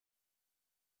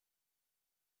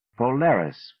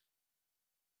Polaris.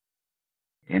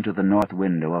 Into the north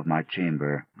window of my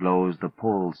chamber glows the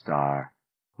pole star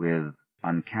with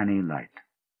uncanny light.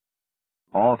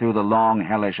 All through the long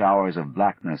hellish hours of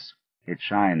blackness it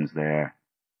shines there,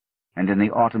 and in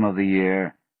the autumn of the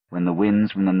year, when the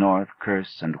winds from the north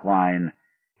curse and whine,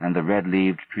 and the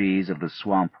red-leaved trees of the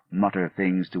swamp mutter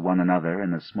things to one another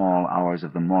in the small hours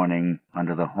of the morning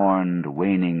under the horned,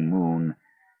 waning moon,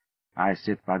 I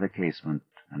sit by the casement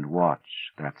and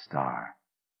watch that star.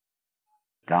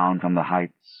 Down from the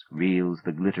heights reels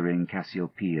the glittering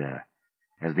Cassiopeia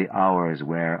as the hours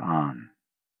wear on,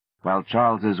 while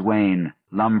Charles's Wain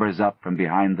lumbers up from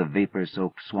behind the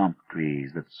vapor-soaked swamp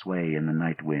trees that sway in the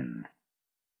night wind.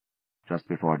 Just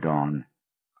before dawn,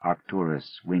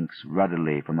 Arcturus winks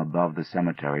ruddily from above the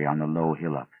cemetery on the low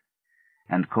hillock,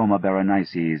 and Coma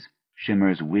Berenices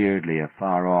shimmers weirdly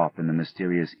afar off in the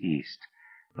mysterious east,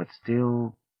 but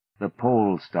still the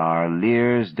pole star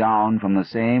leers down from the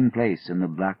same place in the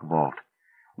black vault,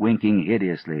 winking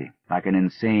hideously like an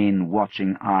insane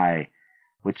watching eye,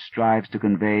 which strives to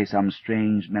convey some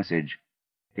strange message,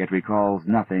 yet recalls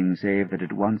nothing save that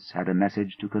it once had a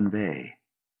message to convey.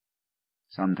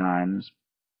 Sometimes,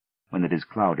 when it is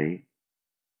cloudy,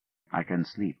 I can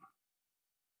sleep.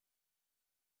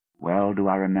 Well do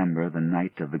I remember the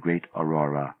night of the great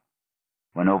aurora,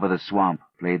 when over the swamp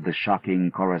played the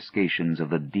shocking coruscations of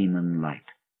the demon light.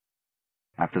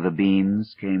 After the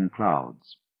beams came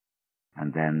clouds,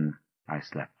 and then I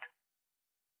slept.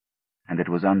 And it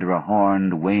was under a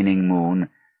horned, waning moon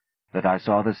that I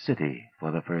saw the city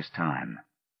for the first time.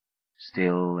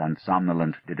 Still and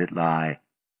somnolent did it lie,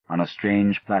 on a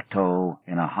strange plateau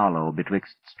in a hollow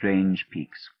betwixt strange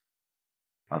peaks.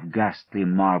 Of ghastly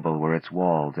marble were its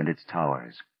walls and its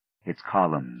towers, its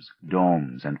columns,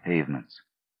 domes, and pavements.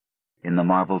 In the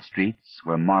marble streets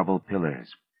were marble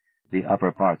pillars, the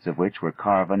upper parts of which were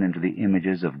carven into the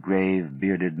images of grave,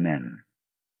 bearded men.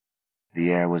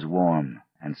 The air was warm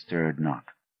and stirred not,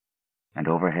 and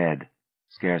overhead,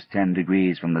 scarce 10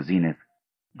 degrees from the zenith,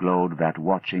 glowed that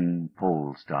watching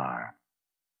pole star.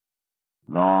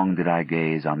 Long did I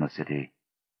gaze on the city,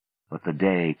 but the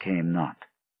day came not.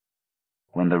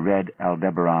 When the red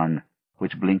Aldebaran,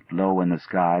 which blinked low in the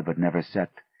sky but never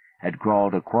set, had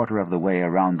crawled a quarter of the way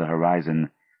around the horizon,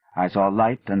 I saw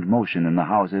light and motion in the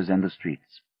houses and the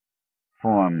streets.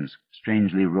 Forms,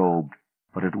 strangely robed,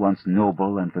 but at once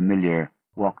noble and familiar,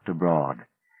 walked abroad,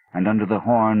 and under the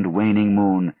horned, waning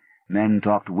moon, men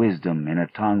talked wisdom in a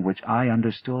tongue which I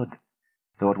understood,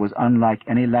 though it was unlike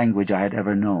any language I had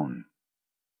ever known.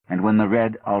 And when the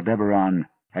red Aldebaran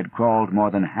had crawled more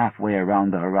than halfway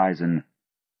around the horizon,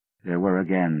 there were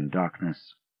again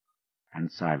darkness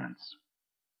and silence.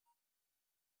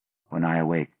 When I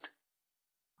awaked,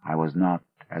 I was not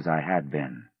as I had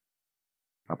been.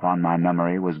 Upon my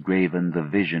memory was graven the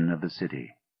vision of the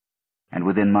city, and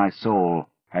within my soul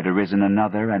had arisen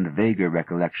another and vaguer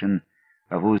recollection,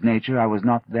 of whose nature I was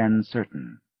not then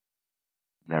certain.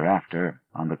 Thereafter,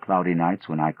 on the cloudy nights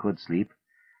when I could sleep,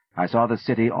 I saw the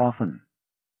city often,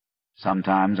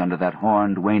 sometimes under that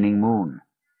horned, waning moon,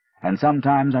 and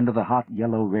sometimes under the hot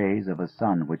yellow rays of a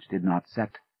sun which did not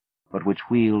set, but which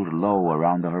wheeled low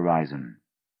around the horizon.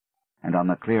 And on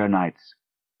the clear nights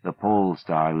the pole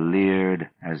star leered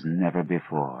as never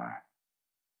before.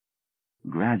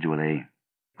 Gradually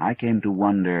I came to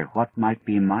wonder what might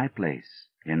be my place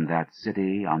in that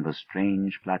city on the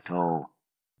strange plateau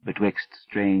betwixt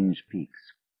strange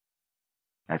peaks.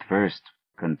 At first,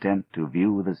 content to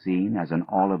view the scene as an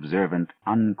all-observant,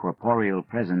 uncorporeal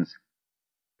presence,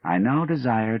 I now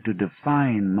desired to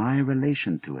define my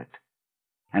relation to it,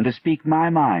 and to speak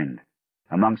my mind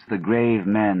amongst the grave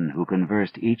men who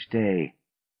conversed each day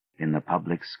in the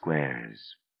public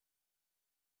squares.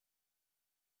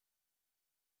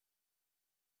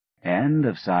 End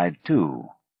of Side 2.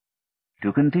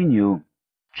 To continue,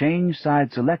 change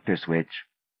side selector switch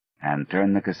and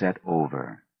turn the cassette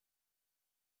over.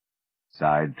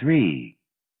 Side 3.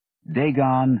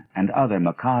 Dagon and Other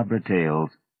Macabre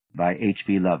Tales by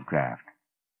H.P. Lovecraft.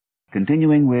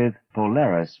 Continuing with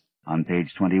Polaris on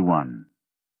page 21.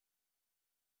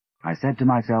 I said to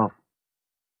myself,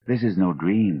 this is no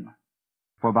dream,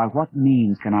 for by what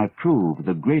means can I prove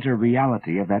the greater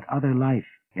reality of that other life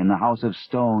in the house of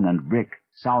stone and brick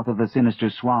south of the sinister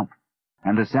swamp,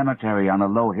 and the cemetery on a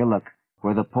low hillock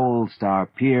where the pole star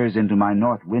peers into my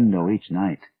north window each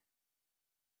night?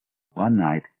 One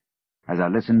night, as I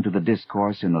listened to the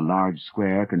discourse in the large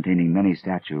square containing many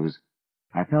statues,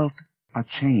 I felt a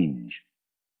change,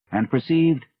 and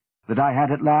perceived that I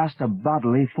had at last a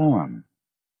bodily form.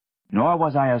 Nor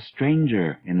was I a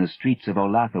stranger in the streets of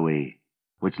Olathoe,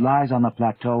 which lies on the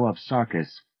plateau of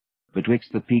Sarkis,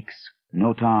 betwixt the peaks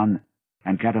Noton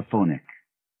and Cataphonic.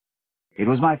 It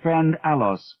was my friend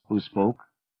Alos who spoke,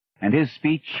 and his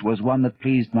speech was one that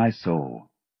pleased my soul,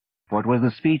 for it was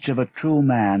the speech of a true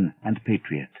man and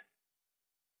patriot.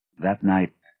 That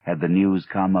night had the news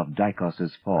come of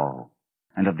Dikos' fall,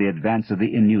 and of the advance of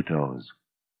the Inutos,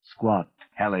 squat,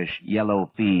 hellish,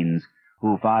 yellow fiends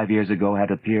who 5 years ago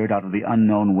had appeared out of the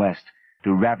unknown west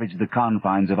to ravage the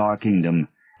confines of our kingdom,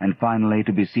 and finally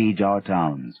to besiege our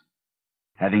towns.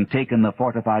 Having taken the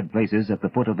fortified places at the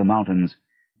foot of the mountains,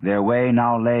 their way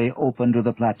now lay open to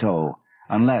the plateau,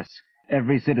 unless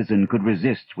every citizen could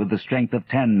resist with the strength of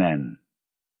 10 men.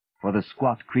 For the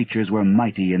squat creatures were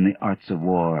mighty in the arts of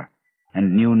war,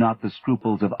 and knew not the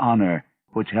scruples of honor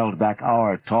which held back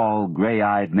our tall,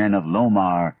 gray-eyed men of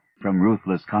Lomar from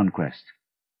ruthless conquest.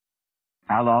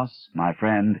 Alos, my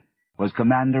friend, was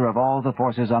commander of all the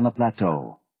forces on the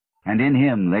plateau, and in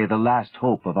him lay the last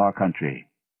hope of our country.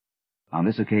 On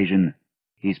this occasion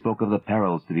he spoke of the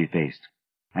perils to be faced,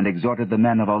 and exhorted the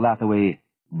men of Olathoe,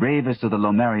 bravest of the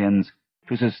Lomarians,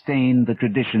 to sustain the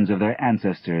traditions of their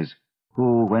ancestors,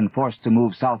 who, when forced to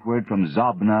move southward from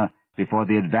Zobna before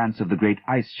the advance of the great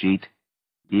ice sheet,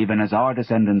 even as our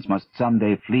descendants must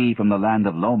someday flee from the land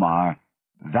of Lomar,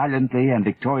 valiantly and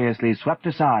victoriously swept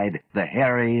aside the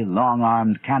hairy,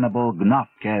 long-armed cannibal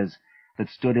Gnofkes that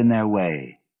stood in their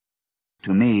way.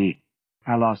 To me,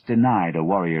 Alos denied a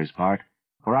warrior's part,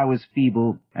 for I was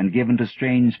feeble and given to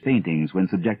strange faintings when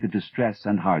subjected to stress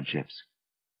and hardships.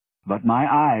 But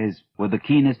my eyes were the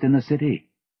keenest in the city,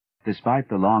 despite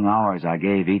the long hours I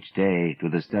gave each day to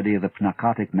the study of the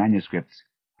Pnakotic manuscripts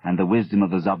and the wisdom of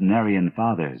the Zobnarian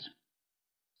fathers.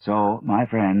 So my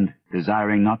friend,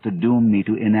 desiring not to doom me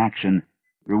to inaction,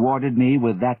 rewarded me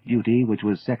with that duty which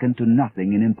was second to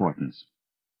nothing in importance.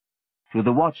 To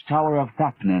the watchtower of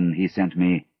Thapnen he sent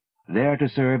me, there to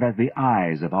serve as the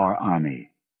eyes of our army.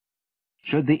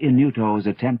 Should the Inutos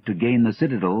attempt to gain the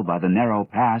citadel by the narrow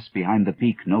pass behind the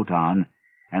peak Noton,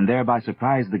 and thereby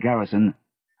surprise the garrison,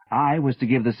 I was to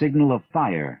give the signal of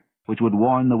fire, which would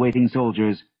warn the waiting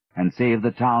soldiers and save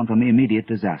the town from immediate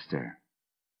disaster.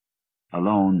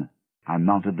 Alone I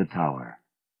mounted the tower,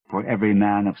 for every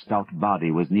man of stout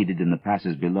body was needed in the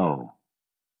passes below.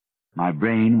 My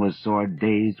brain was sore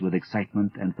dazed with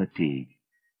excitement and fatigue,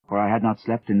 for I had not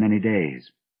slept in many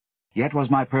days. Yet was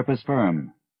my purpose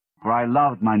firm, for I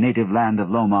loved my native land of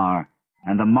Lomar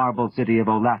and the marble city of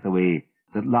Olathoe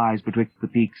that lies betwixt the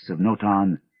peaks of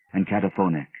Noton and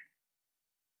Cataphonic.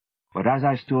 But as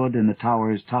I stood in the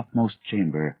tower's topmost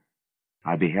chamber,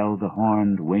 I beheld the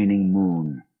horned waning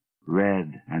moon,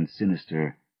 red and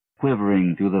sinister,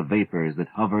 quivering through the vapors that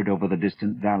hovered over the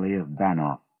distant valley of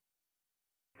Banoff.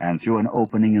 And through an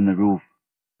opening in the roof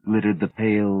glittered the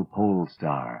pale pole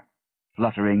star,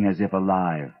 fluttering as if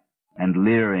alive, and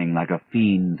leering like a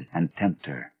fiend and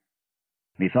tempter.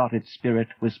 Methought its spirit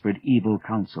whispered evil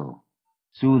counsel,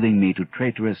 soothing me to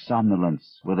traitorous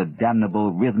somnolence with a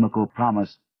damnable rhythmical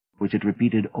promise which it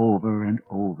repeated over and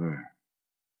over.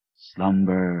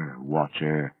 Slumber,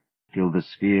 watcher, till the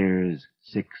spheres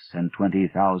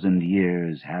 26,000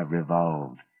 years have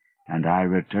revolved, and I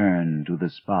return to the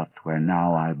spot where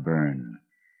now I burn.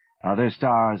 Other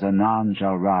stars anon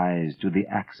shall rise to the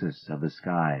axis of the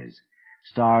skies,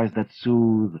 stars that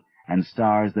soothe and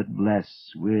stars that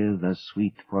bless with a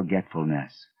sweet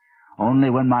forgetfulness. Only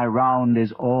when my round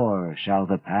is o'er shall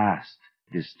the past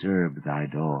disturb thy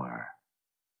door.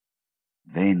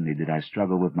 Vainly did I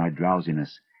struggle with my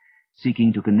drowsiness,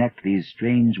 seeking to connect these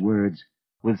strange words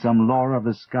with some lore of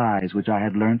the skies which I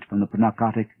had learnt from the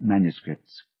Pnakotic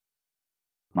manuscripts.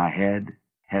 My head,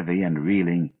 heavy and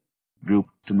reeling,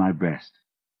 drooped to my breast,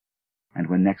 and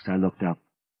when next I looked up,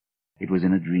 it was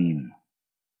in a dream,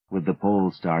 with the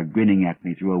pole star grinning at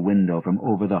me through a window from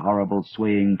over the horrible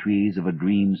swaying trees of a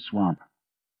dream swamp.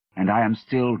 And I am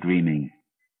still dreaming.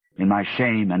 In my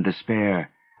shame and despair,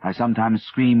 I sometimes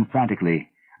scream frantically,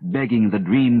 begging the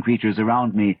dream creatures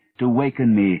around me to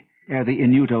waken me ere the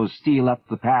Inutos steal up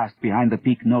the pass behind the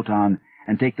peak Noton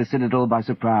and take the citadel by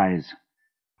surprise.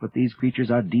 But these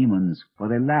creatures are demons, for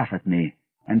they laugh at me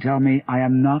and tell me I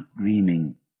am not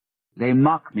dreaming. They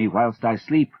mock me whilst I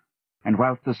sleep, and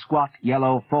whilst the squat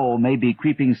yellow foe may be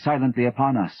creeping silently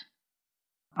upon us.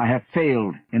 I have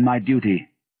failed in my duty,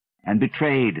 and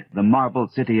betrayed the marble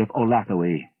city of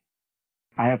Olathoe.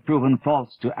 I have proven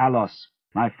false to Alos,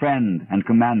 my friend and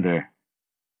commander.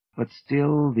 But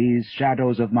still these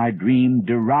shadows of my dream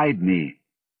deride me.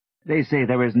 They say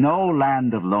there is no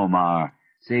land of Lomar,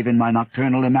 save in my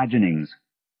nocturnal imaginings,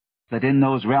 that in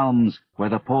those realms where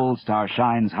the pole star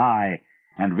shines high,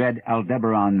 and red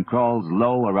Aldebaran crawls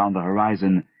low around the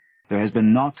horizon, there has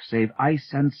been naught save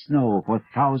ice and snow for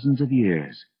thousands of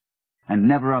years, and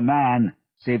never a man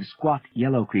save squat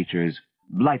yellow creatures,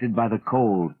 blighted by the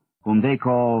cold, whom they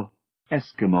call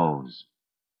Eskimos.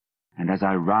 And as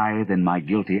I writhe in my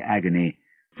guilty agony,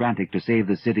 frantic to save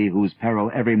the city whose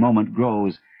peril every moment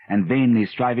grows, and vainly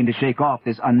striving to shake off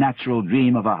this unnatural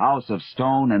dream of a house of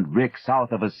stone and brick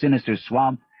south of a sinister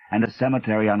swamp and a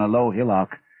cemetery on a low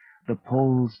hillock, the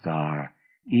pole star,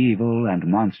 evil and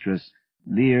monstrous,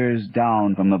 leers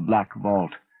down from the black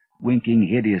vault, winking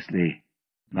hideously,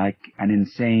 like an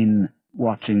insane,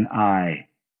 watching eye,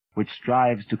 which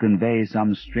strives to convey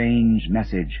some strange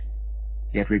message,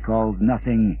 yet recalls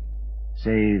nothing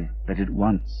save that it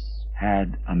once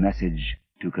had a message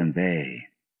to convey.